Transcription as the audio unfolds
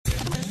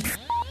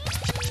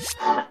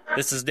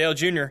This is Dale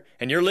Jr.,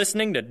 and you're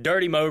listening to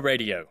Dirty Mo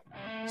Radio.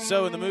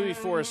 So in the movie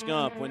Forrest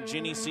Gump, when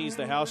Jenny sees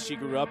the house she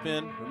grew up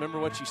in, remember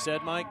what she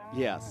said, Mike?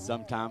 Yes,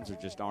 sometimes there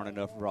just aren't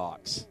enough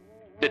rocks.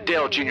 The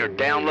Dale Jr.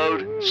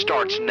 download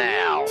starts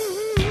now.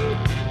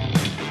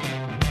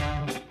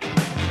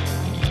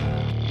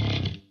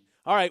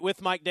 All right, with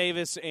Mike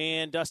Davis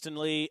and Dustin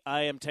Lee,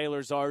 I am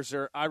Taylor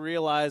Zarzer. I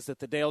realize that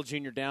the Dale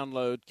Jr.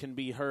 download can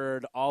be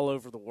heard all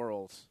over the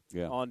world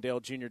on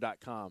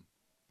DaleJr.com.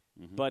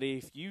 Mm-hmm. But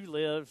if you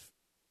live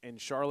in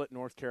Charlotte,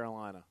 North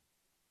Carolina,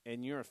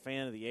 and you're a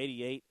fan of the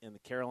 88 and the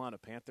Carolina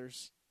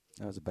Panthers.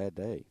 That was a bad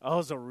day. Oh, it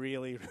was a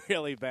really,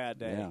 really bad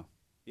day.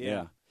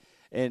 Yeah.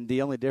 And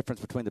the only difference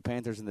between the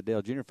Panthers and the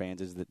Dale Jr. fans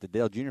is that the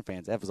Dale Jr.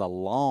 fans, that was a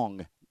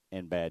long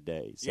and bad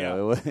day.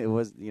 So it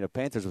was,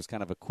 Panthers was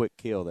kind of a quick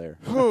kill there.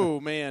 Oh,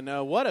 man.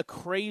 What a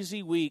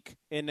crazy week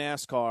in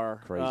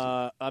NASCAR. Crazy.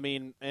 I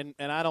mean, and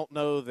I don't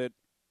know that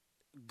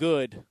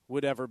good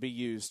would ever be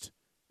used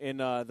in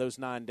those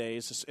 9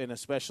 days, and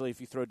especially if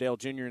you throw Dale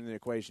Jr. in the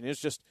equation.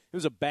 It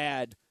was a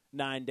bad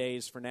 9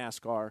 days for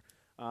NASCAR.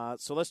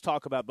 So let's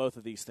talk about both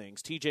of these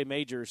things. TJ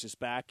Majors is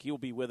back. He'll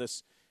be with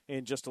us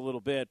in just a little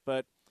bit.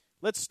 But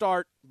let's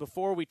start,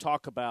 before we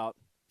talk about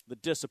the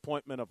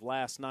disappointment of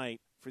last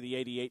night for the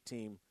 88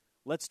 team,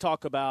 let's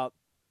talk about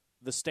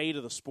the state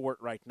of the sport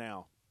right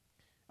now.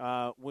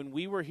 When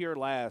we were here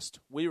last,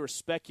 we were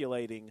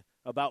speculating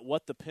about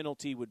what the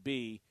penalty would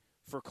be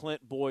for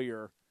Clint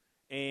Bowyer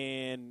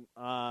and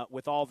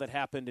with all that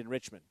happened in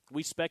Richmond.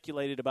 We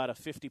speculated about a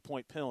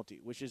 50-point penalty,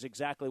 which is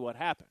exactly what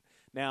happened.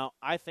 Now,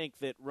 I think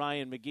that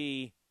Ryan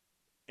McGee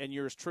and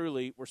yours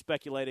truly were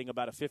speculating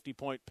about a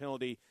 50-point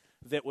penalty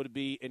that would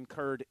be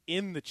incurred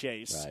in the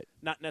chase,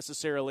 not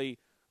necessarily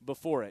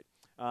before it.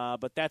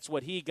 But that's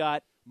what he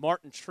got.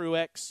 Martin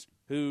Truex,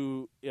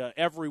 who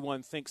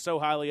everyone thinks so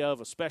highly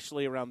of,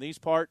 especially around these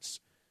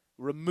parts,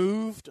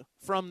 removed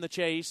from the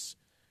chase.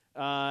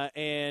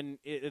 And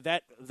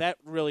that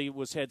really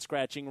was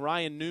head-scratching.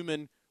 Ryan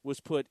Newman was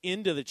put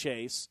into the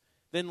chase.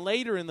 Then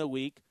later in the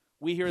week,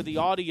 we hear the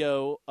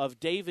audio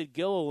of David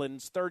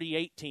Gilliland's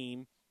 38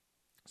 team,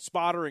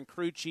 spotter and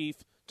crew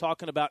chief,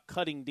 talking about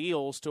cutting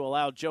deals to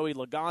allow Joey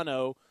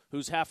Logano,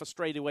 who's half a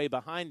straightaway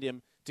behind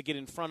him, to get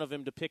in front of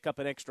him to pick up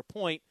an extra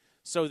point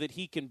so that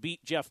he can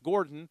beat Jeff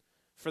Gordon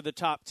for the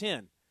top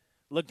 10.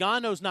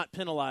 Logano's not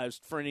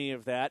penalized for any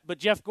of that, but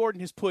Jeff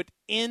Gordon is put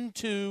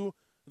into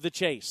the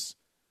chase.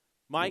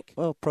 Mike?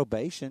 Well,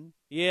 probation.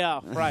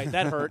 Yeah, right.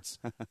 That hurts.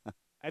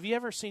 Have you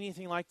ever seen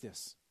anything like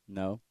this?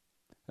 No.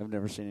 I've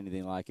never seen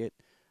anything like it.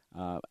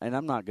 And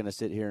I'm not going to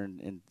sit here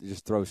and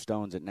just throw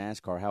stones at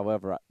NASCAR.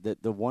 However,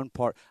 the one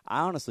part, I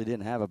honestly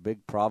didn't have a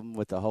big problem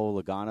with the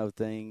whole Logano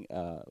thing,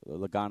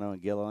 Logano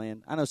and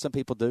Gilliland. I know some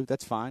people do.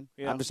 That's fine.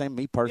 Yeah. I'm just saying,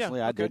 me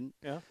personally, I didn't.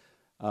 Yeah.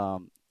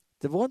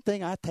 The one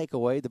thing I take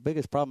away, the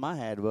biggest problem I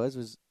had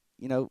was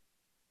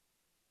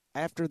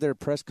after their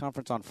press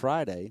conference on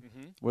Friday,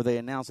 where they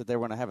announced that they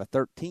were going to have a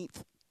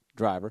 13th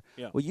driver,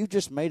 well, you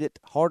just made it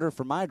harder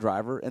for my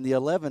driver and the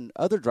 11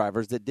 other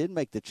drivers that did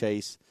make the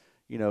chase,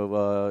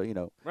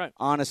 right.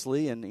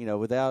 honestly and,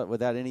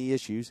 without any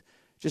issues,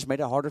 just made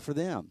it harder for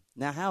them.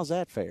 Now, how's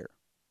that fair?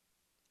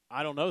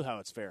 I don't know how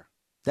it's fair.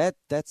 That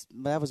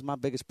was my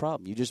biggest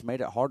problem. You just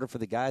made it harder for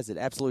the guys that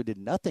absolutely did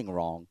nothing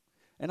wrong.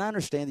 And I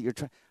understand that you're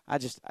trying.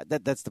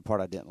 That's the part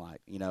I didn't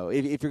like.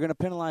 If you're going to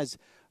penalize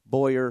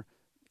Bowyer,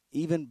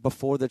 even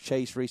before the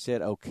chase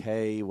reset,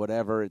 okay,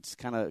 whatever. It's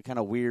kind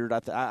of weird.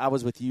 I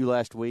was with you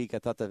last week. I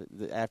thought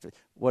that after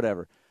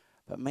whatever,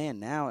 but man,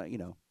 now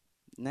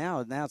now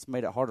it's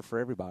made it harder for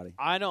everybody.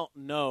 I don't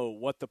know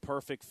what the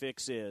perfect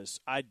fix is.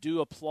 I do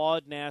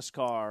applaud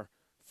NASCAR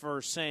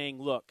for saying,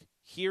 look,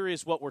 here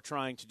is what we're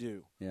trying to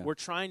do. Yeah. We're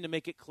trying to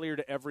make it clear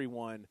to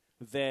everyone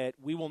that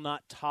we will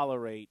not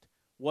tolerate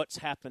what's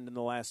happened in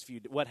the last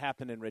what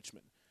happened in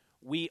Richmond.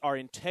 Our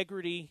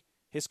integrity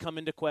has come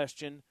into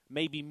question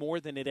maybe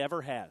more than it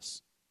ever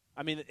has.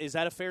 I mean, is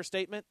that a fair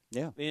statement?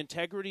 Yeah. The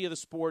integrity of the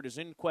sport is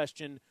in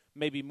question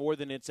maybe more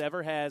than it's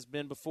ever has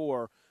been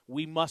before.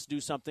 We must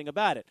do something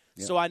about it.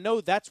 Yeah. So I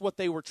know that's what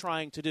they were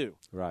trying to do.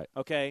 Right.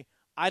 Okay?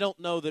 I don't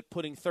know that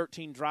putting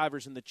 13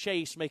 drivers in the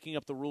chase, making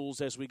up the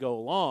rules as we go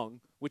along,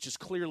 which is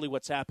clearly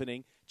what's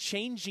happening,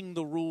 changing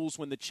the rules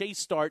when the chase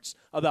starts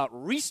about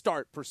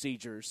restart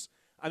procedures.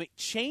 I mean,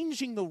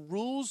 changing the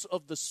rules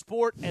of the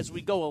sport as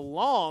we go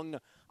along,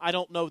 I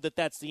don't know that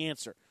that's the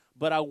answer.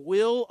 But I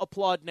will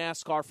applaud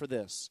NASCAR for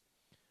this.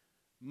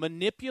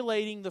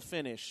 Manipulating the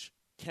finish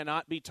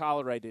cannot be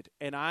tolerated.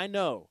 And I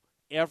know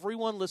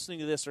everyone listening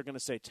to this are going to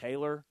say,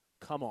 Taylor,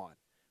 come on.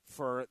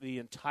 For the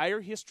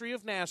entire history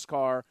of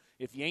NASCAR,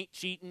 if you ain't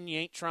cheating, you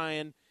ain't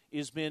trying,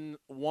 has been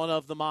one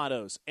of the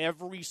mottos.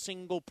 Every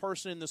single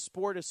person in the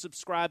sport has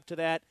subscribed to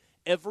that.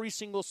 Every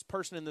single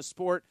person in the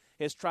sport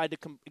has tried to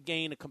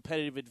gain a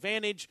competitive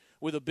advantage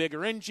with a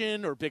bigger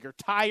engine or bigger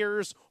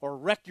tires or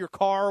wreck your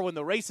car when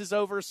the race is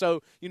over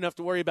so you don't have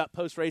to worry about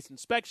post-race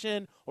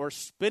inspection or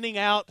spinning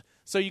out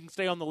so you can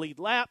stay on the lead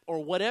lap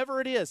or whatever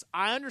it is.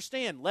 I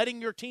understand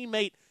letting your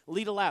teammate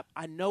lead a lap.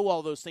 I know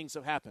all those things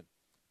have happened.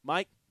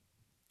 Mike,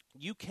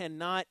 you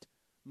cannot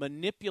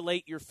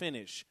manipulate your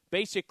finish,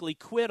 basically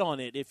quit on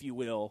it, if you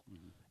will,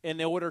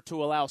 in order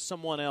to allow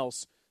someone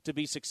else to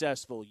be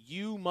successful.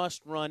 You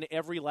must run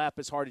every lap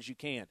as hard as you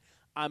can.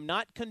 I'm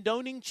not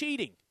condoning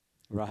cheating.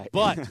 Right.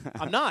 But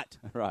I'm not.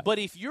 Right. But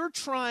if you're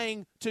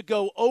trying to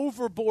go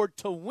overboard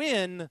to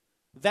win,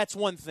 that's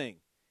one thing.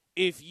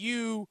 If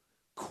you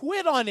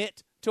quit on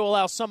it to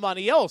allow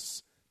somebody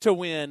else to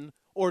win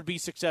or be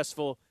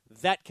successful,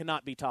 that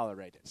cannot be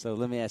tolerated. So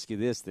let me ask you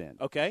this then.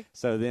 Okay.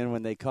 So then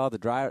when they call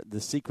the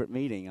secret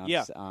meeting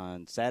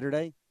on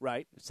Saturday,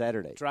 Right.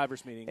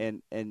 Drivers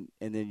meeting. and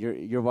then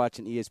you're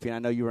watching ESPN. I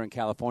know you were in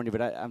California,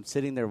 but I'm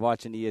sitting there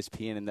watching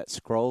ESPN, and that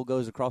scroll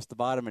goes across the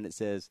bottom, and it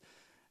says,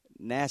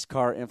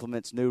 NASCAR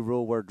implements new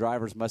rule where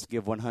drivers must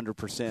give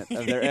 100%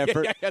 of their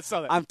effort. Yeah, I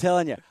saw that. I'm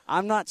telling you,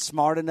 I'm not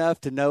smart enough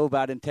to know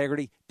about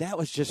integrity. That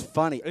was just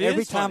funny.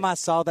 Every time I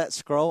saw that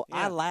scroll,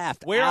 I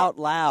laughed out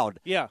loud.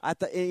 Yeah. I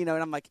thought, and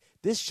I'm like,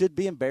 this should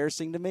be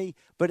embarrassing to me,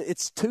 but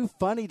it's too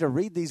funny to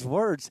read these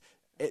words.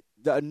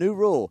 The new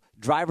rule,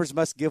 drivers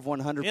must give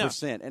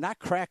 100%. Yeah. And I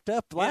cracked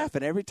up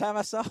laughing every time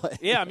I saw it.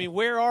 Yeah, I mean,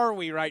 where are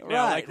we right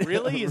now? Right. Like,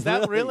 really? Is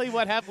that really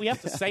what happened? We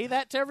have to say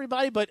that to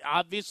everybody? But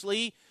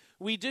obviously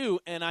we do.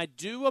 And I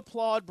do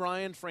applaud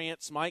Brian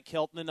France, Mike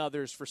Helton, and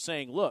others for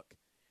saying, look,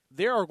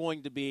 there are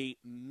going to be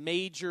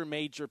major,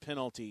 major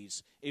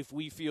penalties if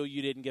we feel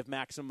you didn't give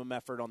maximum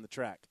effort on the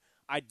track.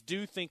 I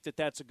do think that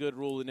that's a good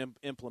rule to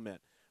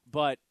implement.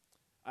 But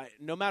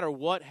no matter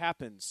what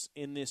happens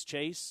in this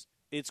chase,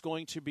 it's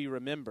going to be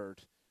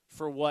remembered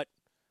for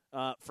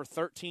for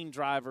 13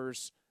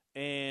 drivers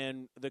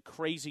and the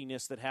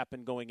craziness that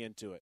happened going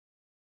into it.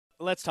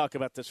 Let's talk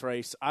about this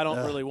race. I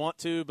don't really want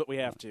to, but we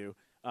have to.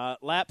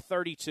 Lap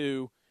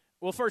 32.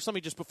 Well, first, let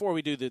me just, before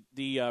we do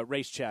the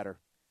race chatter,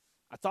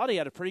 I thought he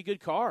had a pretty good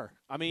car.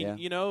 I mean,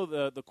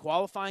 the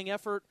qualifying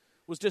effort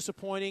was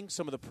disappointing.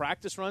 Some of the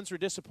practice runs were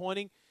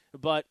disappointing.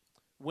 But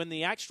when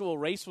the actual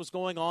race was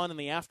going on in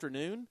the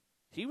afternoon,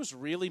 he was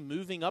really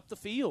moving up the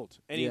field,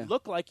 and he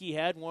looked like he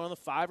had one of the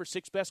 5 or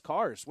 6 best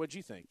cars. What did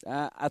you think?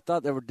 I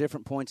thought there were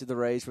different points of the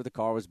race where the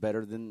car was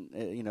better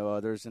than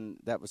others, and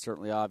that was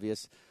certainly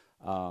obvious.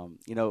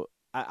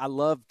 I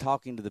love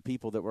talking to the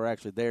people that were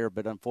actually there,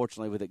 but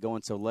unfortunately with it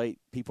going so late,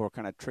 people are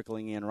kind of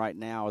trickling in right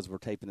now as we're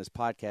taping this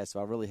podcast, so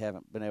I really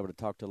haven't been able to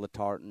talk to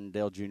Letarte and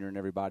Dale Jr. and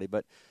everybody.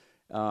 But,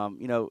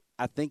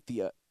 I think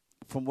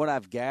from what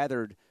I've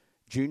gathered,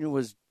 Junior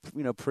was,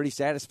 pretty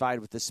satisfied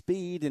with the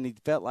speed, and he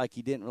felt like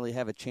he didn't really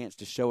have a chance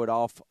to show it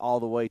off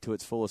all the way to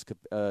its fullest,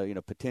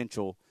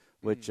 potential,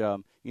 which,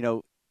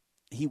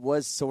 he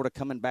was sort of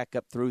coming back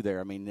up through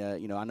there. I mean,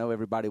 I know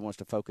everybody wants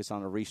to focus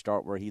on a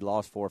restart where he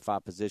lost 4 or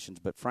 5 positions,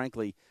 but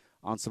frankly,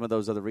 on some of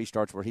those other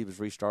restarts where he was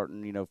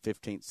restarting,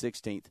 15th,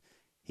 16th,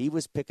 he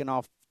was picking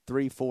off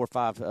 3, 4,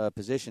 5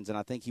 positions, and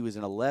I think he was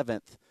in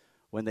 11th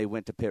when they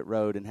went to pit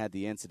road and had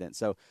the incident.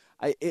 So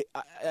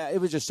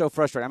it was just so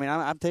frustrating. I mean,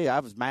 I'm telling you, I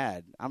was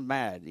mad. I'm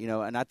mad,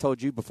 and I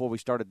told you before we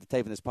started the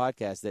taping this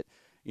podcast that,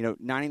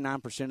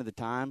 99% of the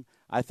time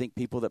I think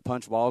people that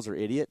punch walls are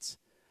idiots.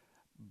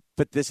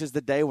 But this is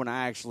the day when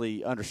I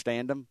actually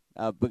understand them,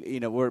 but,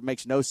 where it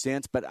makes no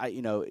sense. But,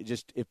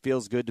 it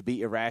feels good to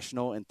be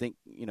irrational and think,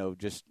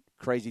 just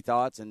crazy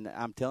thoughts. And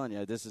I'm telling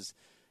you,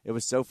 it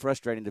was so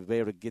frustrating to be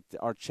able to get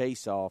our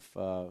chase off,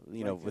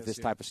 with this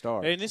type of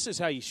start. And this is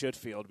how you should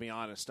feel, to be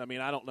honest. I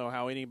mean, I don't know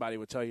how anybody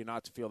would tell you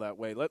not to feel that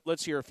way.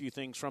 Let's hear a few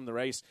things from the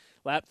race.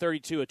 Lap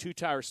 32, a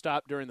 2-tire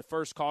stop during the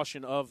first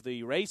caution of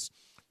the race.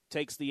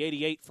 Takes the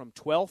 88 from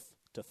 12th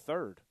to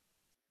 3rd.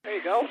 There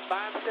you go.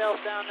 By himself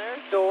down there.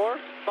 Door,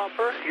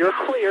 bumper. You're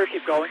clear.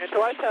 Keep going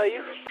until I tell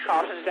you.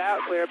 Caution's out.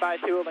 Clear by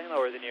 2, a lane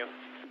lower than you.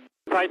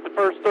 Tighten the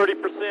first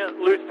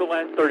 30%, loose the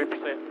last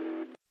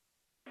 30%.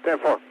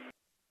 10-4.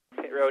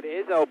 Pit road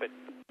is open.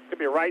 Give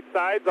me right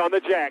sides on the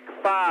jack.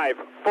 5,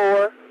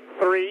 4,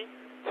 3,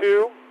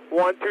 2,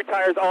 1. 2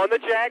 tires on the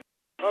jack.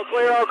 All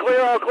clear, all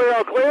clear, all clear,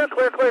 all clear.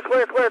 Clear, clear,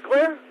 clear, clear,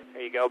 clear.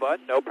 There you go,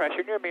 bud. No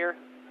pressure in your mirror.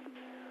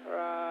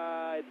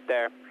 Right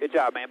there. Good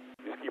job, man.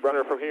 Just keep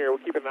running from here.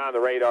 We'll keep an eye on the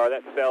radar.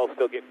 That cell's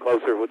still getting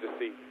closer. We'll just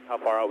see how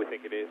far out we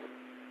think it is.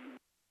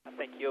 I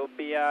think you'll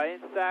be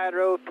inside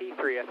row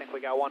P3. I think we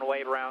got one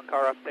wave around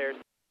car upstairs.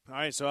 All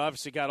right, so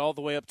obviously got all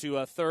the way up to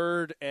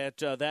 3rd at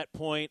that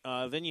point.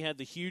 Then you had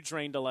the huge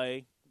rain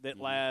delay that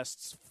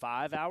lasts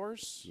 5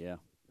 hours. Yeah.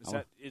 Is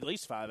that at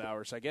least 5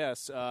 hours, I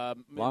guess?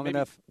 Long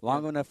enough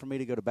for me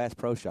to go to Bass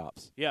Pro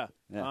Shops. Yeah.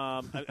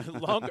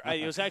 Longer.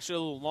 It was actually a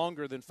little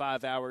longer than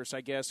 5 hours,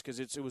 I guess,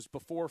 because it was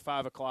before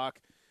 5 o'clock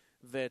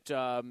that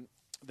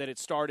it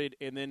started,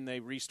 and then they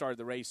restarted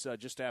the race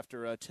just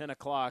after 10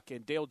 o'clock.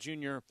 And Dale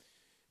Jr.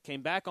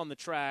 came back on the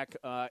track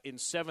in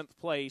 7th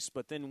place,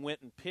 but then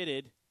went and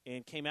pitted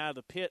and came out of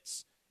the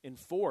pits in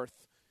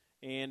 4th,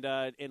 and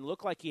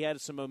looked like he had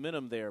some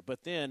momentum there.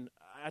 But then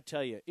I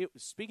tell you,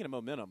 speaking of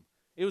momentum,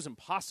 it was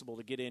impossible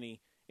to get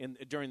any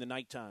during the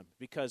nighttime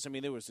because, I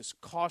mean, there was this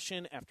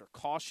caution after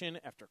caution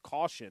after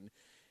caution.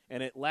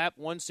 And at lap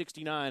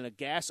 169, a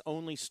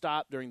gas-only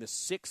stop during the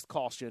 6th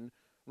caution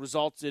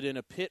resulted in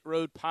a pit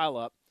road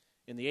pileup,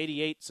 and the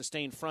 88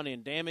 sustained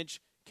front-end damage.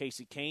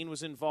 Casey Kane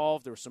was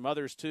involved. There were some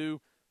others,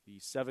 too. The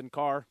 7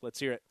 car. Let's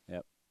hear it.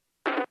 Yep.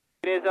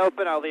 It is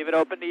open. I'll leave it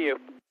open to you.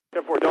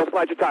 10-4, don't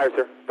slide your tires,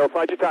 sir. Don't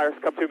slide your tires.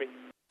 Come to me.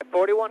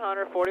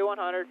 4100,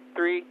 4100,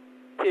 3,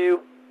 2,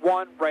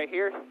 1, right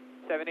here.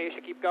 78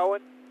 should keep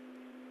going.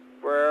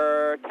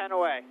 We're 10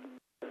 away.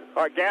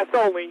 All right, gas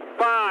only.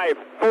 5,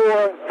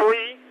 4,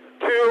 3,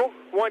 2,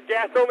 1.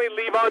 Gas only.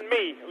 Leave on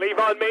me. Leave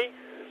on me.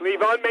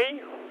 Leave on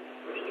me.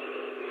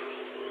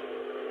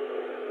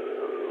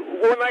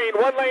 One lane,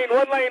 one lane,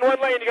 one lane,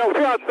 one lane. You go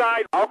 2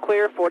 outside. All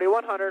clear.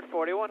 4100,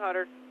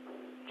 4100.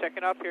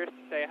 Checking up here.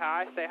 Stay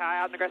high. Stay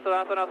high. Out in the grass. Slow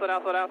down, slow down, slow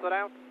down, slow down, slow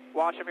down.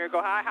 Watch him here.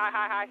 Go high, high,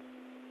 high, high.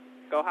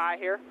 Go high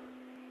here.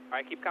 All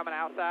right, keep coming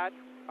outside.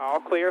 All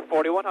clear.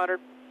 4100.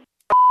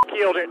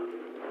 Killed it.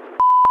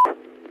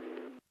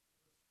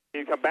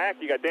 You come back.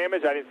 You got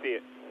damage. I didn't see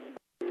it.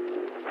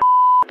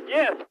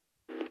 Yes.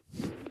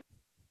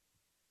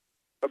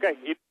 Okay.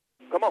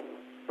 Come on.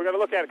 We're going to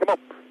look at it. Come on.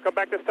 Come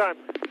back this time.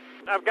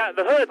 I've got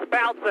the hood's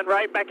bouncing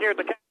right back here at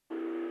the cap.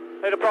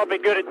 It'll probably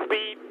be good at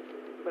speed,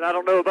 but I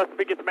don't know. It must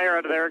be get some air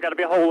under there. Got to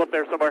be a hole up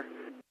there somewhere.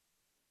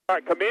 All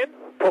right, come in.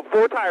 Put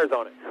 4 tires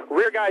on it.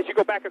 Rear guys, you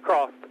go back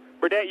across.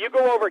 Burdett, you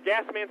go over.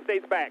 Gas man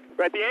stays back.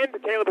 At the end,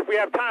 Caleb, if we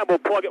have time, we'll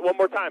plug it one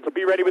more time. So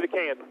be ready with a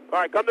can.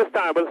 All right, come this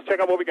time. Let's check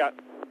out what we got.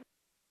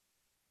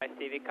 Hi,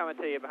 Stevie. Coming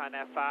to you behind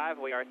that 5.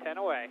 We are 10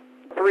 away.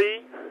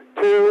 3,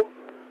 2,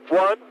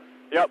 1.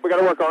 Yep, we got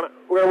to work on it.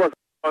 We're going to work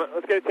on it.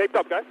 Let's get it taped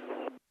up, guys.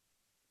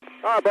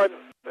 All right, bud.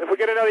 If we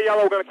get another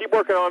yellow, we're going to keep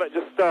working on it.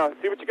 Just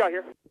see what you got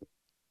here.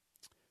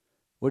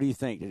 What do you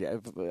think?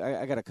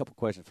 I got a couple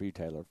questions for you,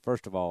 Taylor.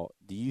 First of all,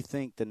 do you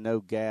think the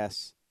the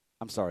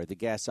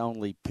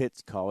gas-only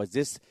pits call, is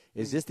this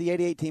the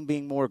 88 team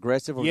being more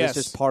aggressive, or Yes. is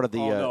this just part of the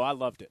no, I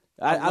loved it.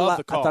 I loved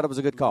the call. I thought it was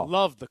a good call.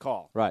 Loved the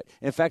call. Right.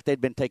 In fact,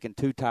 they'd been taking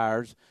 2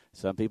 tires.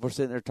 Some people are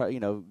sitting there,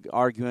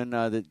 arguing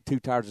that 2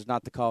 tires is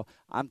not the call.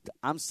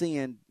 I'm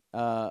seeing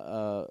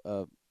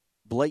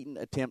blatant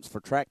attempts for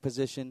track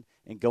position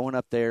and going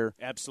up there.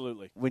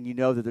 Absolutely. When you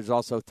know that there's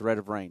also threat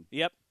of rain.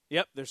 Yep.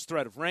 There's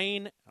threat of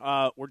rain.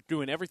 We're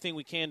doing everything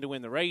we can to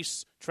win the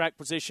race. Track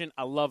position.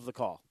 I love the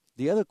call.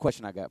 The other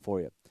question I got for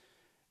you.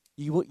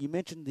 You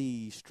mentioned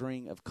the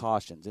string of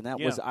cautions, and that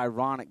was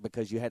ironic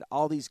because you had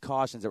all these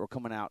cautions that were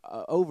coming out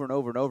over and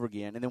over and over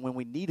again, and then when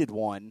we needed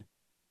one,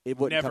 it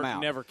wouldn't come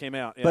out. Never came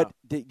out. Yeah. But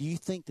do you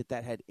think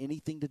that had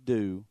anything to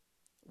do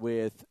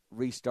with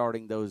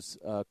restarting those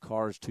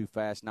cars too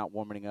fast, not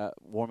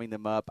warming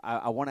them up?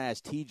 I want to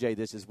ask TJ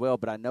this as well,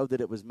 but I know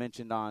that it was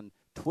mentioned on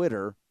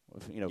Twitter,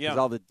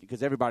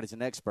 because everybody's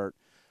an expert.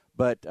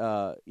 But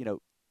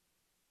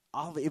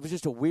it was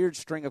just a weird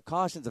string of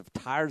cautions of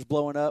tires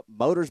blowing up,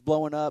 motors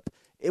blowing up.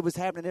 It was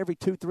happening every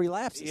 2-3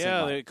 laps.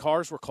 The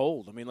cars were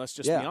cold. I mean, let's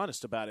just be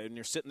honest about it. And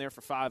you're sitting there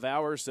for 5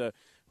 hours. The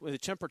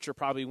temperature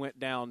probably went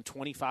down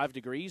 25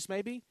 degrees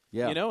maybe,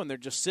 and they're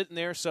just sitting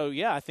there. So,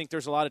 I think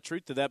there's a lot of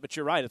truth to that. But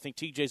you're right. I think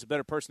TJ's a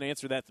better person to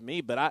answer that than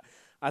me. But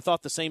I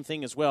thought the same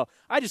thing as well.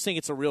 I just think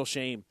it's a real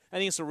shame. I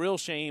think it's a real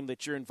shame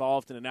that you're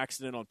involved in an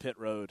accident on pit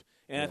road.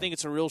 And I think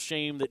it's a real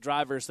shame that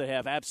drivers that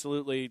have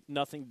absolutely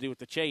nothing to do with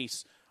the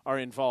chase are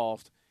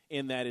involved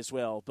in that as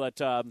well.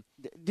 But are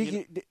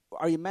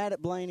you mad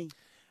at Blaney?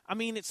 I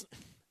mean,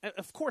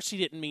 of course he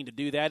didn't mean to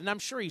do that, and I'm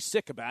sure he's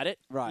sick about it,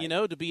 right?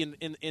 To be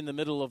in the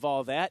middle of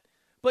all that.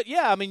 But,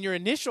 your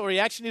initial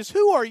reaction is,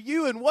 who are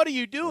you and what are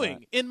you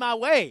doing in my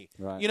way?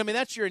 Right.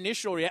 That's your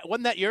initial reaction.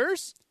 Wasn't that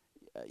yours?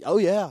 Oh,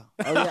 yeah.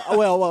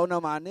 Well,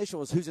 no, my initial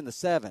was who's in the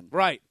 7.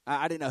 Right.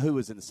 I didn't know who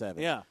was in the 7.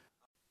 Yeah.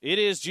 It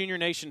is Junior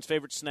Nation's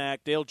favorite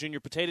snack, Dale Jr.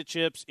 potato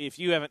chips. If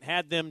you haven't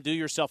had them, do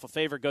yourself a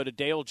favor. Go to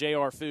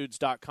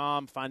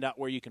DaleJRFoods.com. Find out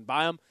where you can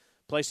buy them.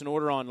 Place an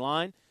order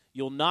online.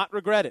 You'll not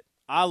regret it.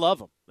 I love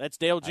them. That's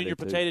Dale Jr.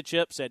 potato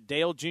chips at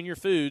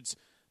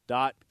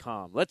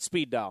DaleJRFoods.com. Let's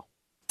speed dial.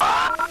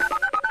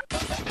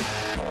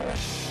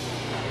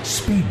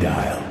 Speed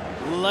dial.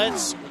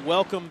 Let's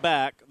welcome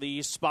back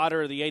the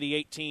spotter of the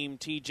 88 team,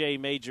 TJ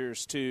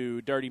Majors, to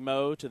Dirty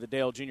Mo, to the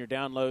Dale Jr.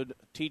 Download.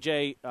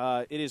 TJ,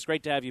 it is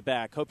great to have you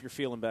back. Hope you're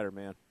feeling better,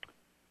 man.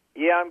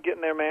 Yeah, I'm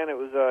getting there, man. It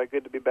was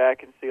good to be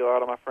back and see a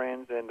lot of my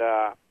friends, and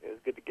it was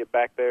good to get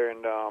back there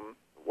and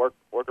work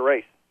a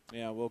race.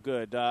 Yeah, well,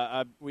 good.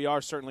 We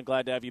are certainly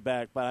glad to have you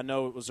back, but I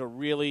know it was a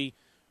really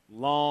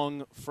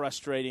long,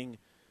 frustrating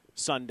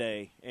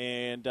Sunday.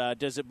 And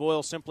does it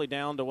boil simply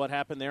down to what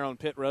happened there on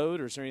pit road,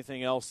 or is there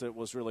anything else that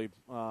was really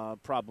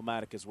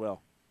problematic as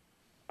well?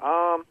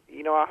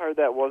 I heard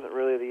that wasn't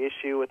really the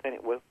issue with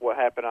what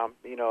happened on,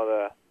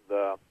 the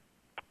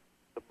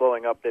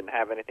blowing up didn't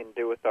have anything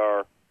to do with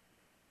our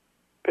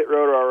pit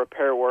road or our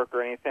repair work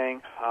or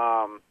anything.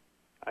 I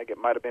think it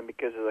might have been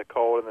because of the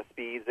cold and the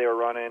speeds they were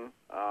running.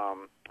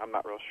 I'm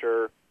not real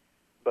sure.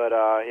 But,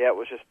 it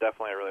was just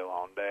definitely a really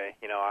long day.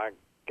 I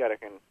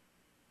can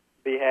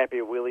be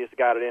happy we at least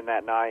got it in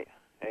that night,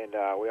 and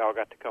we all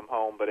got to come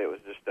home, but it was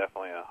just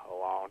definitely a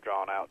long,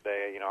 drawn-out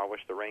day. I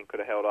wish the rain could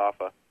have held off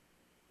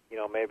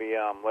maybe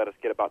let us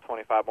get about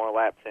 25 more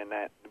laps in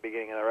at the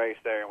beginning of the race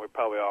there, and we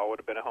probably all would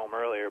have been at home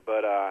earlier,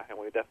 but and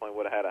we definitely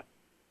would have had a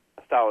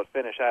solid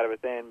finish out of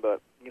it then.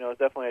 But, it's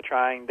definitely a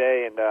trying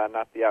day and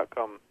not the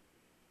outcome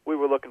we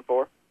were looking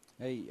for.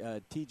 Hey,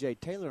 TJ,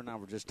 Taylor and I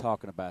were just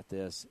talking about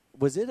this.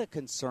 Was it a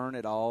concern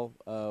at all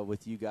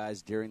with you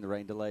guys during the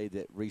rain delay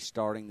that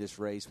restarting this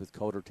race with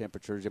colder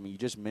temperatures? I mean, you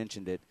just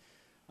mentioned it.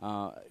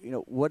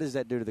 What does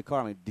that do to the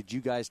car? I mean, did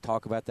you guys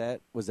talk about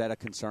that? Was that a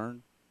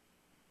concern?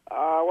 It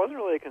wasn't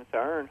really a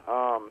concern.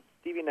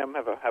 Stevie and them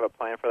have a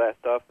plan for that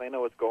stuff. They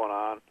know what's going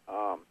on.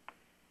 I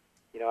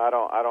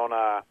don't.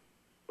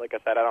 Like I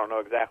said, I don't know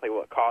exactly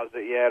what caused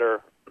it yet,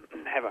 or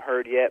haven't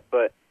heard yet.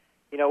 But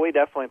we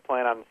definitely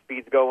plan on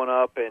speeds going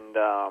up, and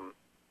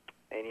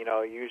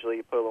usually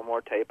you put a little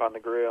more tape on the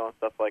grill and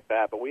stuff like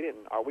that. But we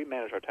didn't. We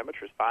managed our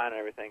temperatures fine and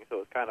everything, so it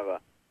was kind of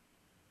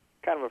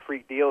a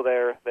freak deal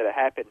there that it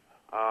happened.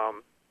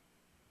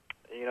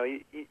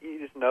 You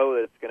just know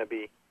that it's going to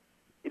be.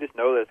 You just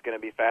know that it's going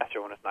to be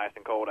faster when it's nice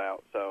and cold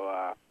out. So,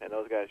 and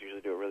those guys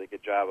usually do a really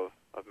good job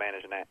of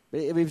managing that.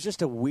 It was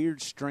just a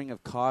weird string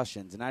of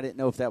cautions, and I didn't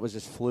know if that was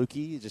just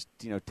fluky, just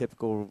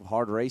typical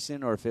hard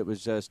racing, or if it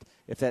was just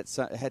if that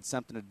had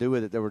something to do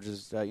with it. There were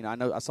just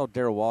I saw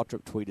Darrell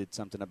Waltrip tweeted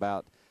something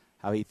about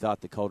how he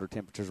thought the colder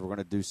temperatures were going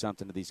to do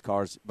something to these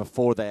cars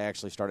before they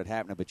actually started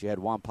happening. But you had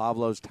Juan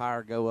Pablo's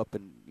tire go up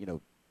and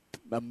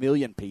a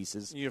million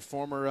pieces. Your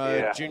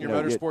former junior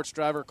motorsports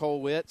driver Cole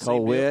Witt.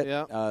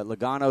 Yeah.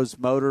 Logano's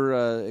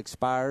motor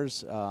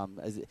expires. And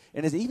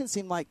it even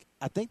seemed like,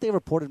 I think they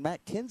reported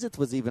Matt Kenseth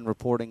was even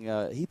reporting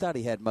he thought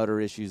he had motor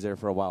issues there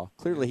for a while.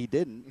 Clearly he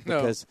didn't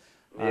because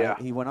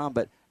he went on.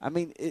 But, I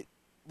mean,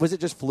 was it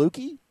just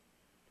fluky?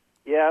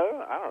 Yeah,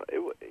 I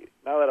don't.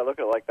 Now that I look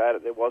at it like that,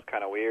 it was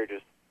kind of weird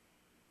just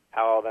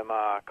how all them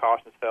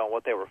cautions fell and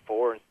what they were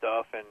for and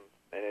stuff. And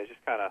it was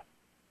just kind of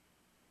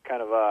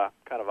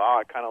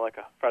odd, kind of like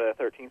a Friday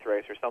the 13th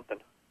race or something.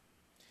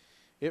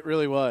 It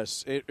really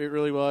was. It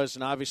really was,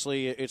 and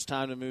obviously it's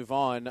time to move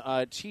on.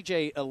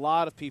 TJ, a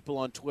lot of people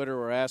on Twitter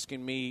were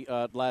asking me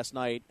last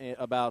night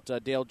about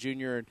Dale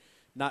Jr. and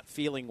not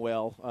feeling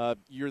well.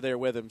 You're there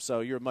with him,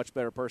 so you're a much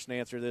better person to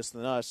answer this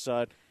than us.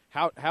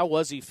 How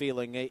was he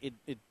feeling?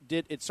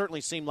 It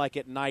certainly seemed like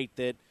at night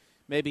that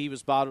maybe he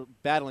was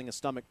battling a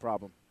stomach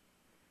problem.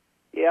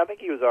 Yeah, I think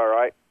he was all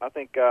right. I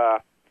think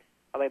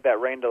that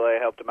rain delay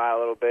helped him out a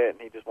little bit,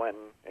 and he just went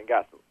and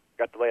got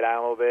to lay down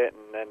a little bit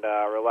and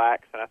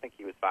relax. And I think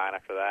he was fine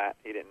after that.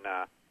 He didn't.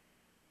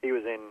 He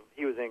was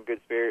in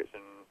good spirits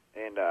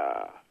and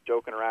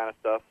joking around and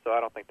stuff. So I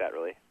don't think that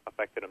really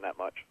affected him that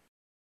much.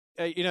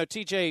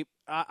 TJ,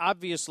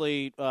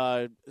 obviously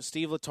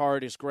Steve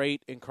Letarte is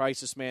great in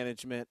crisis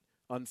management.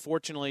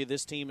 Unfortunately,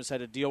 this team has had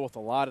to deal with a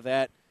lot of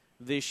that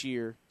this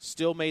year.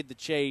 Still made the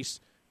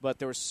chase. But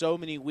there were so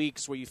many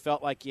weeks where you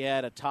felt like you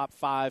had a top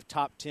 5,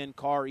 top 10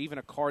 car, even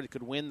a car that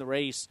could win the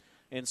race,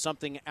 and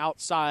something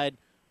outside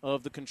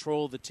of the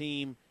control of the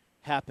team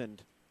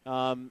happened.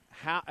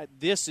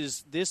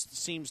 This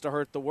seems to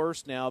hurt the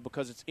worst now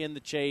because it's in the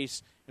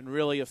chase and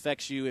really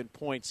affects you in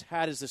points.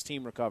 How does this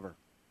team recover?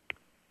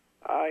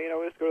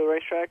 We just go to the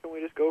racetrack and we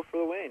just go for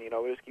the win.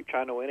 We just keep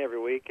trying to win every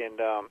week,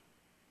 and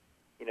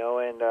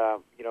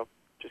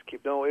just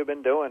keep doing what we've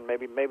been doing.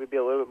 Maybe be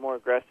a little bit more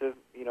aggressive.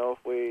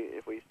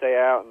 If we stay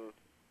out and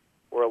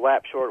we're a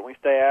lap short and we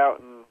stay out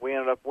and we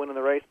ended up winning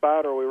the race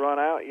spot, or we run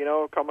out,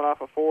 coming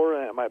off a 4,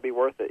 and it might be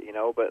worth it.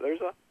 But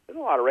there's a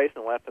lot of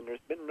racing left, and there's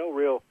been no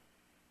real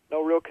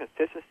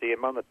consistency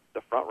among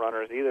the front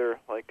runners either.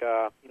 Like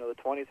the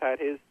 20's had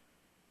his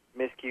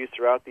miscues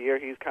throughout the year.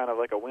 He's kind of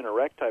like a winner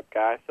wreck type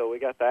guy, so we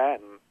got that,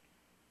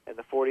 and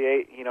the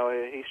 48,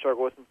 he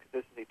struggled with some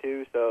consistency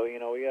too. So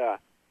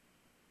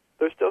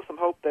there's still some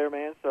hope there,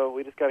 man. So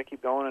we just got to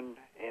keep going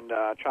and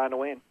trying to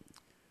win.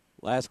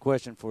 Last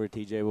question for you,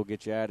 TJ. We'll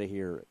get you out of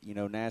here.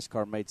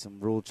 NASCAR made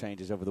some rule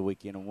changes over the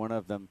weekend, and one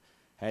of them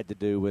had to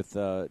do with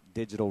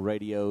digital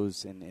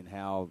radios and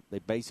how they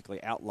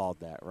basically outlawed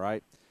that,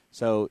 right?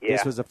 So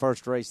This was the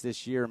first race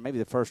this year, maybe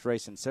the first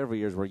race in several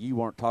years, where you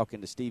weren't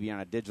talking to Stevie on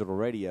a digital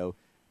radio.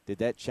 Did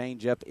that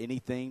change up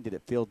anything? Did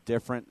it feel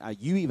different?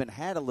 You even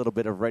had a little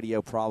bit of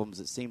radio problems,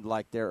 it seemed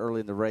like, there early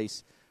in the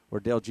race,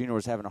 where Dale Jr.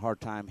 was having a hard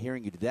time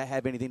hearing you. Did that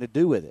have anything to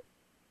do with it?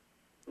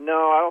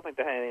 No, I don't think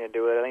that had anything to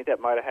do with it. I think that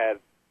might have had.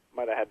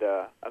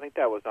 I think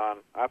that was on.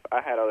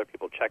 I had other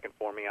people checking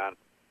for me on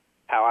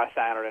how I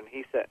sounded, and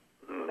he said,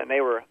 and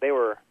they were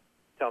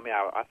telling me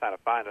I sounded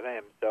fine to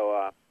them. So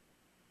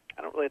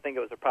I don't really think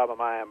it was a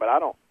problem I am, but I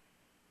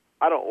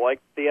don't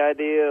like the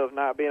idea of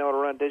not being able to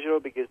run digital,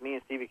 because me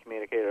and Stevie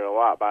communicated a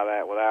lot by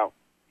that without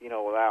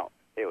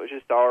it was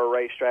just our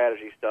race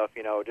strategy stuff,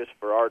 just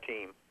for our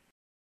team.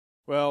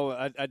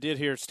 Well, I did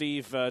hear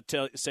Steve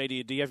say to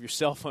you, "Do you have your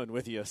cell phone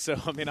with you?" So,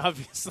 I mean,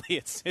 obviously,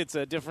 it's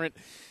a different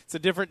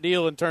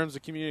deal in terms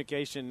of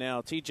communication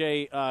now.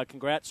 TJ,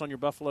 congrats on your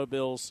Buffalo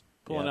Bills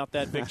pulling out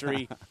that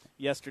victory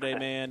yesterday,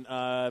 man,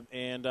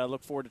 and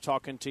look forward to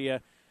talking to you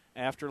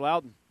after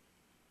Loudon.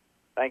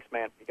 Thanks,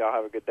 man. You all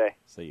have a good day.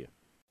 See you.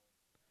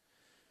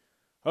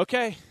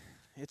 Okay,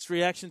 it's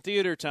Reaction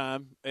Theater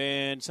time,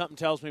 and something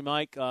tells me,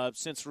 Mike,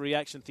 since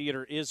Reaction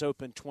Theater is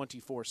open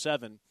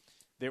 24/7.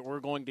 That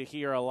we're going to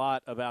hear a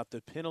lot about the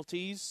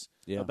penalties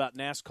about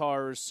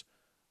NASCAR's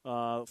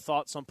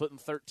thoughts on putting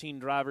 13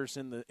 drivers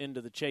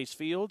into the Chase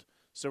field.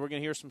 So we're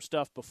going to hear some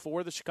stuff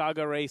before the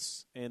Chicago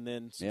race and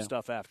then some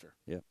stuff after.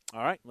 Yeah.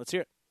 All right, let's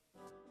hear it.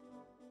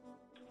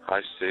 I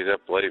stayed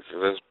up late for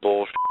this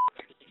bullshit.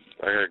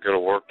 I got to go to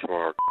work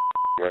tomorrow.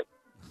 But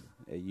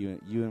You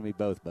and me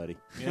both, buddy.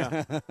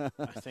 Yeah.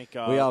 I think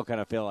we all kind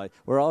of feel like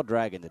we're all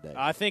dragging today.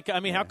 I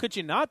mean, how could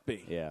you not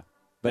be? Yeah.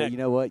 But you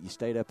know what? You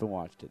stayed up and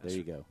watched it. There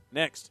you go.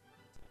 Next.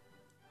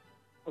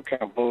 What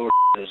kind of bullshit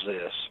is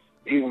this?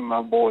 Even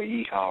my boy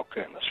Yeehaw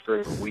couldn't have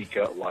screwed a week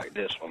up like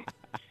this one.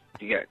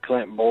 You got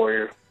Clint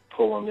Boyer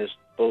pulling this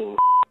bull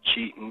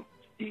cheating.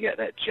 You got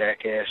that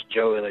jackass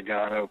Joey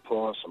Logano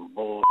pulling some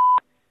bull.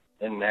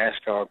 Then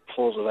NASCAR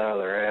pulls it out of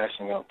their ass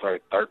and going to throw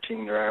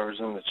 13 drivers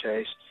in the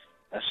chase.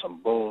 That's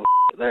some bull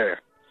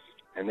there.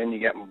 And then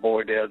you got my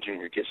boy Dale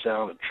Jr. gets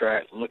out on the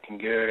track looking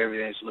good.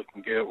 Everything's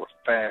looking good. We're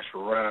fast.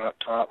 We're running up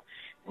top.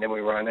 And then we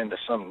run into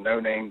some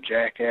no-name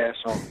jackass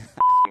on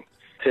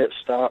pit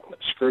stop that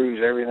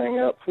screws everything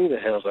up. Who the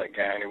hell's that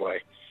guy anyway?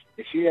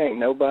 If you ain't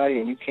nobody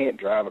and you can't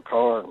drive a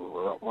car and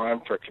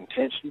run for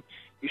contention,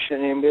 you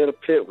shouldn't even be able to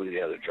pit with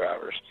the other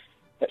drivers.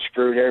 That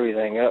screwed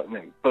everything up, and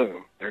then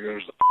boom, there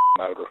goes the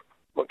motor.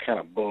 What kind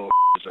of bull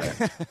is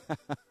that?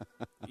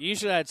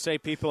 Usually I'd say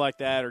people like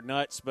that are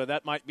nuts, but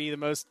that might be the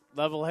most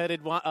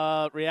level-headed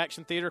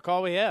reaction theater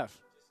call we have.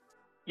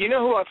 You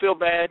know who I feel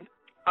bad?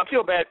 I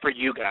feel bad for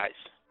you guys.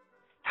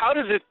 How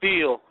does it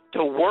feel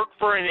to work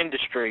for an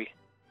industry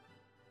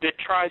that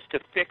tries to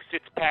fix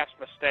its past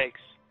mistakes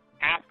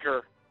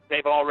after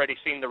they've already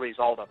seen the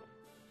result of them?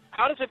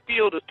 How does it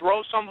feel to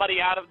throw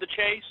somebody out of the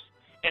chase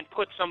and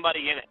put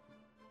somebody in it?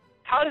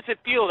 How does it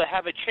feel to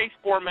have a chase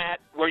format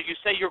where you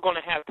say you're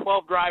going to have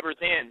 12 drivers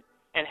in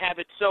and have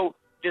it so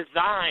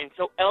designed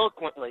so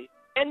eloquently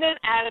and then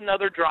add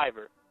another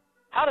driver?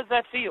 How does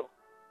that feel?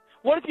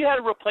 What if you had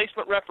a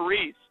replacement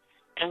referees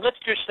and let's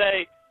just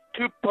say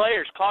 2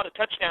 players caught a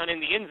touchdown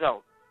in the end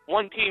zone,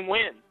 one team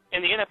wins,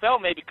 and the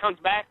NFL maybe comes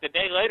back the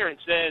day later and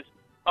says,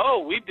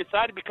 oh, we've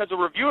decided because of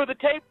review of the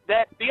tape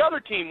that the other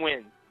team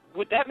wins.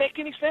 Would that make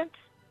any sense?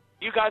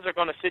 You guys are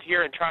going to sit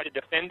here and try to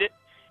defend it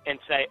and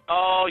say,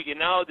 oh, you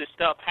know, this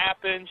stuff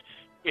happens.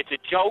 It's a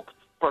joke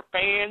for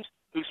fans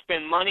who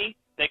spend money.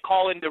 They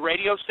call into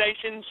radio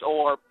stations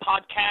or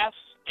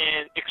podcasts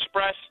and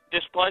express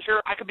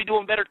displeasure. I could be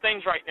doing better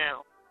things right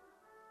now.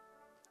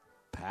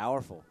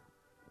 Powerful.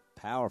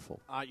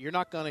 You're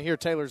not going to hear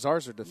Taylor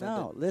Zarzour defend it.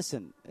 No,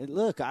 listen,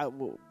 look, I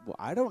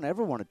don't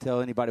ever want to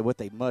tell anybody what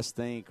they must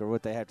think or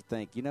what they have to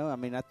think. You know, I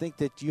mean, I think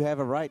that you have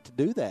a right to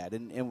do that,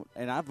 and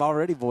I've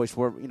already voiced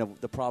where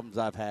the problems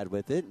I've had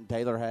with it, and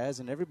Taylor has,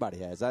 and everybody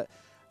has.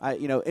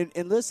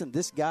 And listen,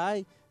 this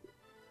guy,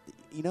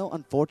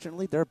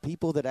 unfortunately, there are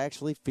people that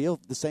actually feel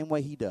the same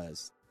way he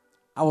does.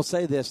 I will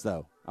say this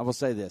though.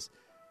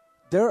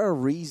 There are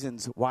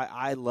reasons why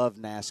I love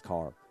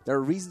NASCAR. There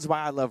are reasons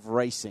why I love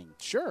racing.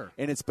 Sure.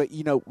 And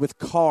with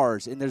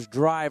cars and there's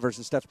drivers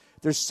and stuff,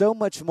 there's so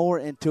much more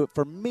into it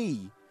for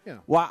me. Yeah.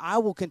 Why I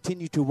will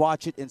continue to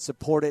watch it and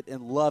support it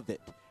and love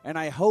it. And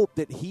I hope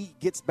that he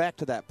gets back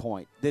to that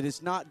point. That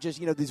it's not just,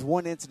 these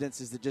one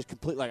incidences that just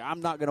completely,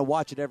 I'm not going to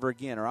watch it ever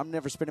again or I'm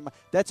never spending my.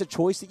 That's a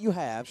choice that you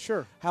have.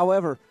 Sure.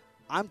 However,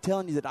 I'm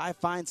telling you that I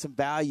find some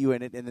value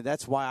in it, and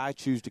that's why I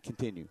choose to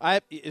continue.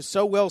 It's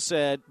so well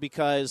said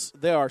because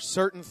there are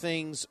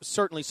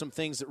certainly some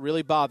things that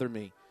really bother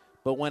me.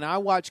 But when I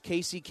watch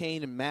Casey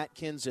Kane and Matt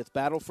Kenseth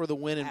battle for the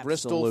win in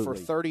Bristol for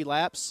 30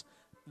 laps,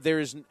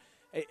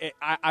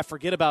 I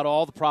forget about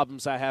all the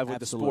problems I have with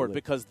the sport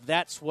because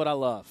that's what I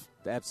love.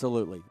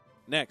 Absolutely.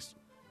 Next.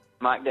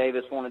 Mike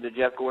Davis wanted a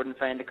Jeff Gordon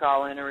fan to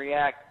call in and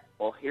react.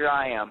 Well, here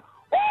I am.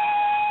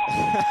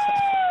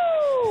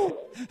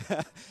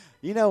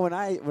 When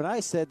I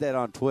said that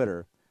on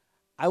Twitter,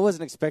 I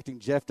wasn't expecting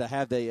Jeff to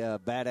have the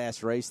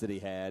badass race that he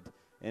had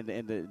and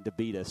to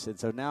beat us. And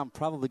so now I'm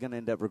probably going to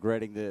end up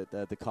regretting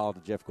the call to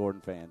Jeff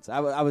Gordon fans. I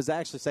was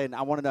actually saying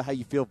I want to know how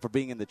you feel for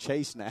being in the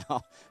chase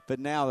now. But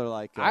now they're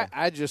like.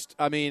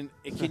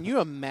 Can you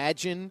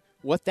imagine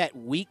what that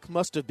week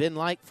must have been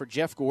like for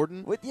Jeff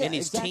Gordon and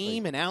his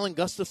team and Alan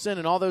Gustafson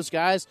and all those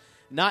guys?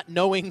 Not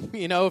knowing,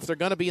 if they're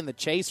going to be in the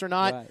chase or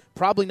not, right.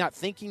 Probably not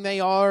thinking they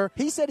are.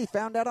 He said he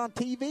found out on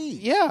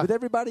TV with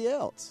everybody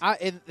else.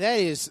 And that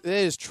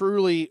is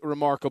truly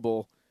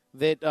remarkable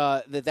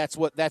that's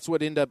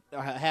what ended up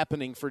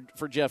happening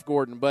for Jeff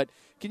Gordon. But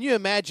can you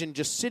imagine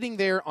just sitting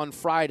there on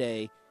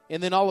Friday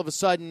and then all of a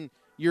sudden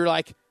you're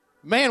like,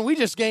 man, we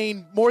just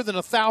gained more than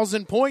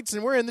 1,000 points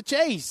and we're in the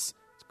chase.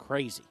 It's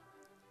crazy.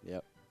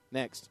 Yep.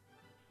 Next.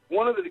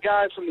 One of the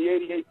guys from the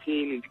 88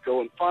 team needs to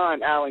go and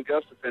find Alan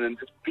Gustafson and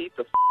just beat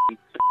the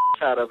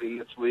out of him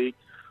this week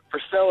for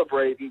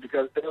celebrating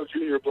because Dale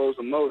Jr. blows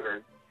a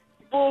motor.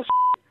 Bullshit.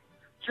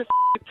 It's your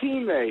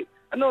teammate.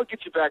 I know it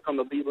gets you back on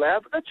the lead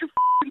lap, but that's your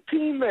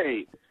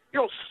teammate. You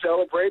don't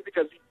celebrate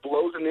because he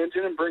blows an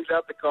engine and brings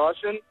out the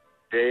caution.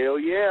 Dale,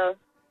 yeah.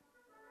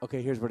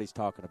 Okay, here's what he's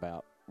talking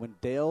about. When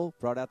Dale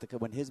brought out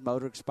when his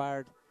motor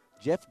expired,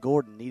 Jeff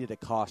Gordon needed a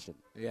caution.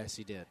 Yes,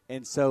 he did.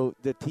 And so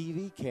the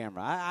TV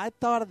camera, I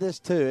thought of this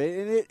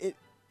too. And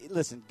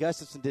listen,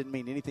 Gustafson didn't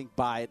mean anything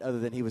by it other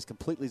than he was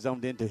completely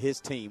zoned into his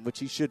team, which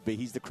he should be.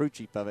 He's the crew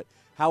chief of it.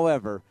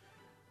 However,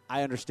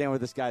 I understand where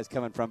this guy's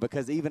coming from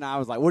because even I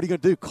was like, what are you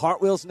going to do,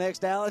 cartwheels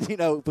next, Alan?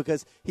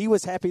 Because he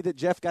was happy that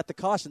Jeff got the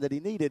caution that he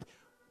needed.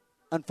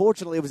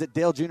 Unfortunately, it was at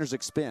Dale Jr.'s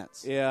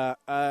expense. Yeah,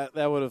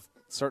 that would have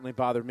certainly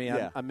bothered me.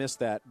 Yeah. I missed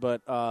that.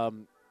 But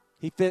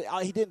he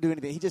didn't do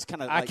anything. He just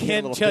kind of I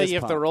can tell you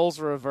if the roles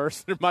were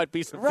reversed, there might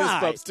be some fist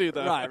bumps too,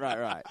 though.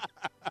 Right.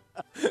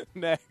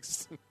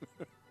 Next.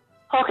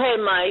 Okay,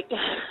 Mike,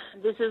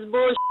 this is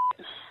bullshit.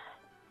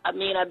 I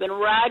mean, I've been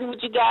riding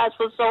with you guys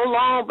for so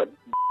long, but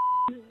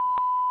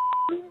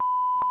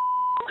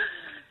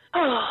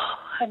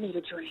I need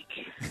a drink.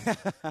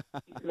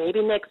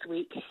 Maybe next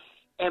week.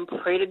 And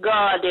pray to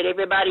God that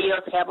everybody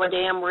else have a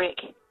damn drink.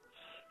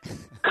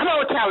 Come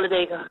on,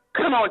 Talladega.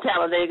 Come on,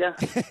 Talladega.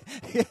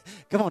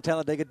 Come on,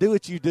 Talladega. Do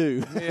what you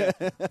do. Yeah.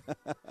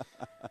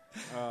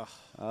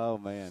 Oh,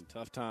 man.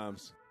 Tough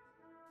times.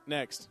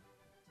 Next.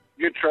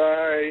 Good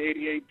try,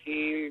 88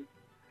 team.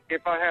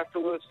 If I have to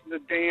listen to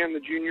Dan, the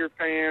junior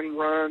fan,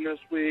 run this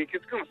week,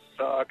 it's going to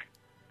suck.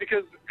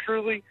 Because,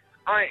 truly,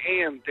 I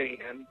am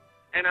Dan,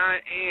 and I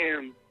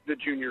am the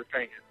junior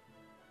fan.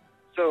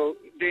 So,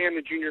 Dan,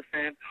 the junior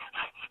fan,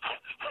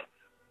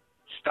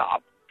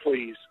 stop,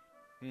 please.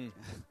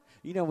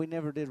 We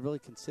never did really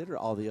consider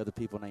all the other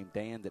people named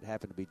Dan that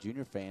happen to be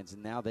junior fans,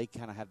 and now they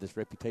kind of have this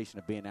reputation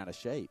of being out of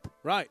shape.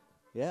 Right.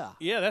 Yeah.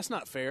 Yeah, that's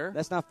not fair.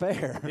 That's not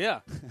fair.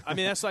 Yeah. I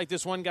mean, that's like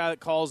this one guy that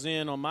calls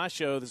in on my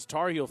show, this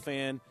Tar Heel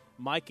fan,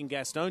 Mike in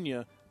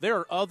Gastonia. There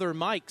are other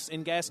Mikes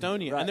in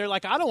Gastonia, and they're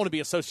like, I don't want to be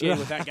associated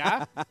with that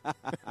guy.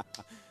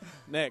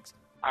 Next.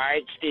 All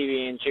right,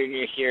 Stevie and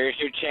Junior, here's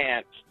your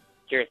chance.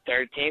 You're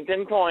 13th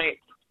in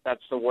points.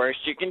 That's the worst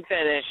you can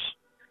finish.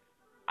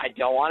 I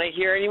don't want to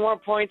hear any more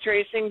points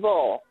racing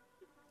bull.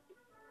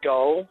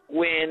 Go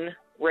win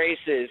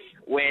races.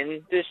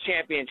 Win this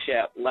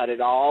championship. Let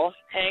it all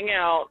hang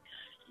out.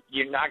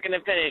 You're not going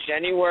to finish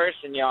any worse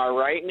than you are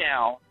right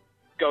now.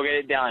 Go get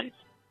it done.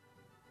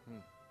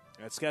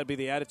 That's got to be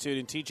the attitude.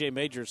 And TJ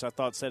Majors, I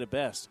thought, said it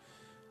best.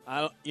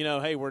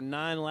 Hey, we're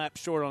 9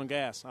 laps short on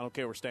gas. I don't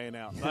care. We're staying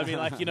out. I mean,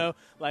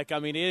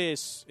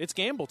 it's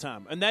gamble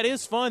time. And that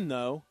is fun,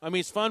 though. I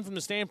mean, it's fun from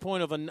the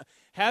standpoint of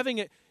having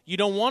it. You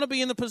don't want to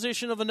be in the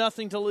position of a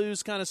nothing to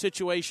lose kind of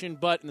situation,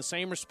 but in the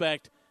same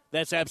respect,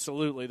 that's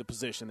absolutely the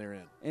position they're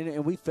in.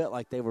 And we felt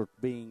like they were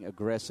being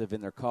aggressive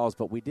in their calls,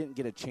 but we didn't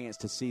get a chance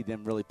to see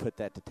them really put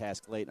that to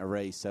task late in a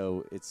race,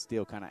 so it's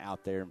still kind of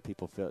out there, and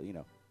people feel,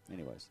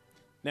 anyways.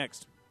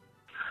 Next.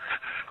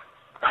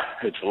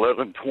 It's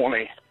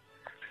 11:20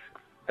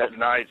 at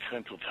night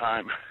Central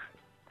Time.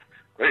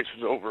 Race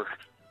is over.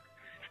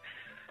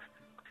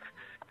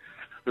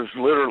 There's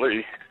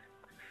literally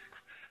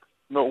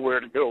nowhere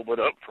to go but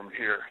up from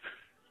here.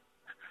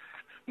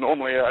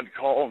 Normally I'd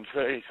call and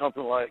say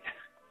something like,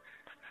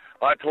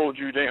 I told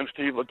you, damn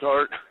Steve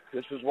Letarte,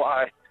 this is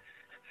why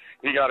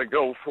you got to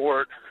go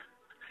for it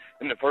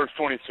in the first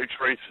 26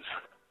 races.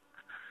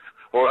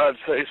 Or I'd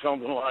say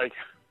something like,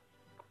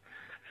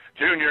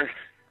 Junior,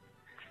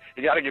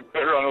 you got to get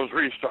better on those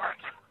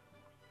restarts.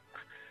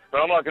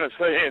 But I'm not going to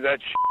say any of that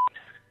shit.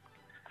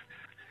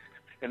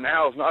 And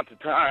now is not the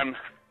time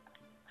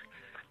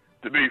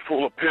to be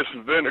full of piss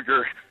and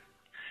vinegar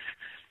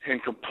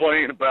and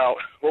complain about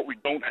what we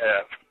don't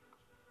have.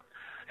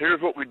 Here's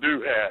what we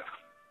do have.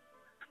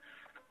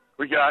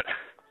 We got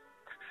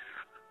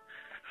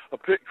a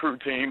pit crew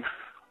team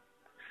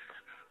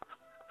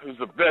who's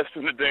the best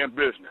in the damn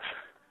business.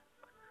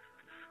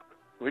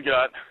 We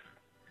got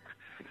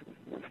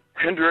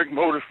Hendrick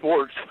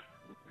Motorsports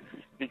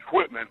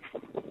equipment.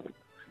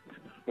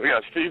 We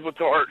got Steve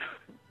Letarte,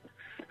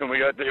 and we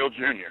got Dale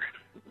Jr.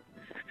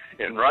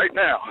 And right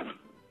now,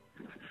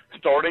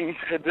 starting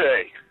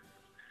today,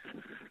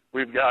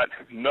 we've got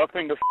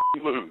nothing to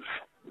lose.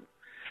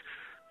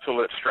 So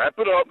let's strap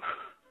it up,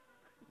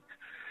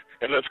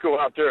 and let's go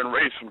out there and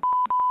raise some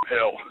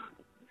hell.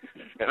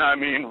 And I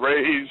mean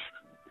raise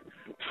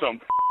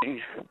some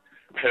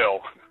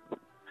hell.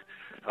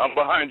 I'm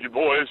behind you,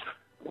 boys.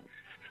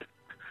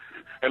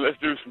 And let's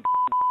do some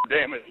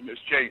damage in this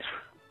chase.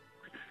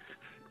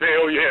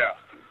 Dale, yeah.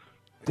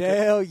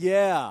 Dale,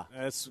 yeah.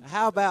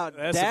 How about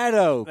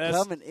Dado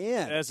coming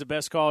in? That's the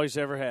best call he's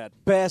ever had.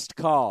 Best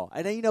call.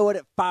 And then you know what?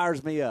 It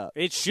fires me up.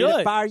 It should. Did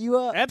it fire you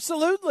up?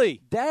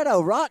 Absolutely.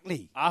 Dado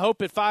Rockney. I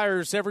hope it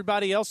fires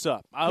everybody else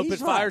up. I hope it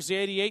fires the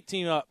 88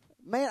 team up.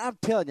 Man, I'm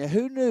telling you,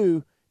 who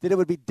knew that it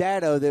would be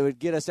Dado that would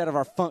get us out of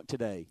our funk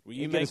today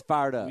and get us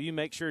fired up? Will you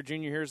make sure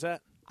Junior hears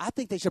that? I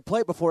think they should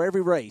play it before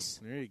every race.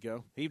 There you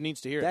go. He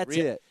needs to hear That's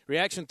it. it.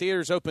 Reaction Theater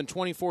is open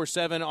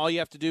 24/7. All you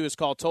have to do is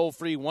call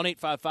toll-free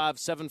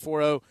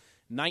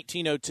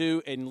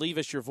 1-855-740-1902 and leave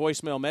us your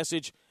voicemail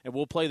message, and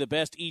we'll play the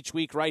best each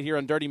week right here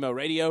on Dirty Mo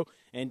Radio.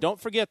 And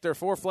don't forget, there are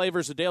 4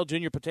 flavors of Dale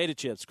Jr. potato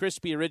chips: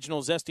 crispy,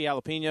 original, zesty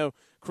jalapeno,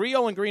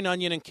 Creole and green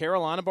onion, and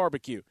Carolina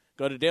barbecue.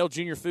 Go to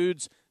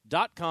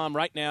DaleJrFoods.com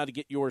right now to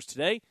get yours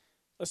today.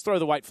 Let's throw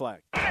the white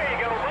flag. There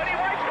you go, buddy.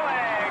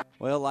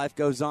 Well, life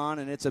goes on,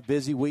 and it's a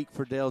busy week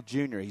for Dale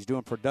Jr. He's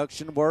doing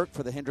production work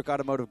for the Hendrick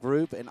Automotive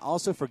Group and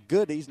also for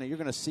Goodies. Now, you're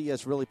going to see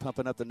us really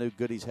pumping up the new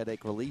Goodies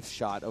headache relief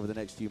shot over the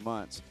next few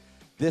months.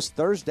 This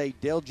Thursday,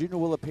 Dale Jr.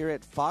 will appear at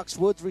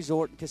Foxwoods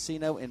Resort and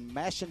Casino in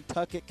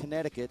Mashantucket,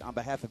 Connecticut on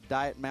behalf of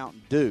Diet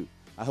Mountain Dew.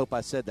 I hope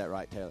I said that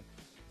right, Taylor.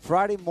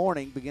 Friday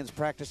morning begins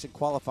practice and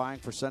qualifying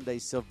for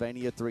Sunday's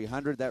Sylvania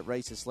 300. That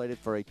race is slated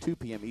for a 2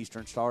 p.m.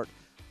 Eastern start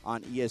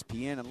on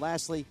ESPN. And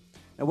lastly,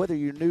 now, whether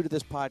you're new to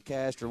this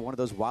podcast or one of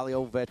those wily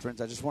old veterans,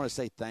 I just want to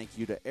say thank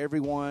you to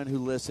everyone who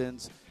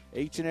listens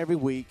each and every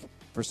week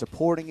for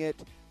supporting it,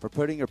 for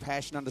putting your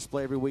passion on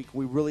display every week.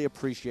 We really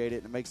appreciate it,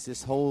 and it makes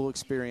this whole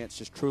experience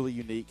just truly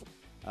unique.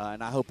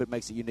 And I hope it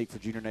makes it unique for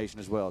Junior Nation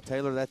as well.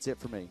 Taylor, that's it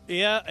for me.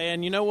 Yeah,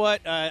 and you know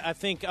what? I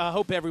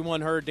hope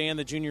everyone heard Dan,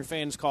 the Junior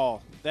fans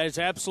call. That is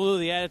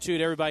absolutely the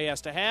attitude everybody has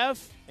to have,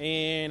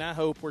 and I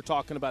hope we're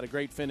talking about a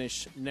great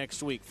finish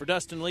next week. For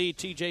Dustin Lee,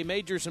 TJ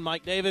Majors, and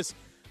Mike Davis,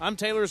 I'm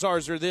Taylor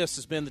Zarzer. This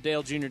has been the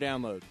Dale Jr.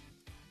 Download.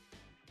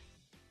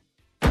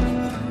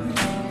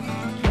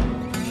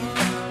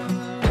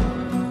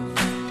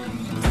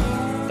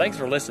 Thanks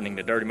for listening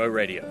to Dirty Mo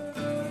Radio.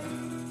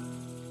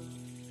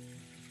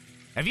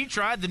 Have you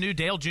tried the new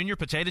Dale Jr.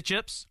 potato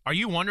chips? Are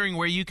you wondering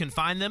where you can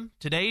find them?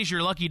 Today's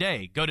your lucky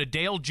day. Go to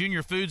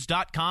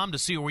DaleJuniorFoods.com to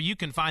see where you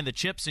can find the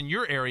chips in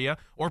your area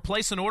or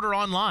place an order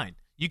online.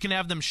 You can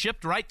have them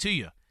shipped right to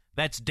you.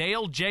 That's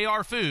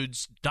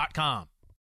DaleJRFoods.com.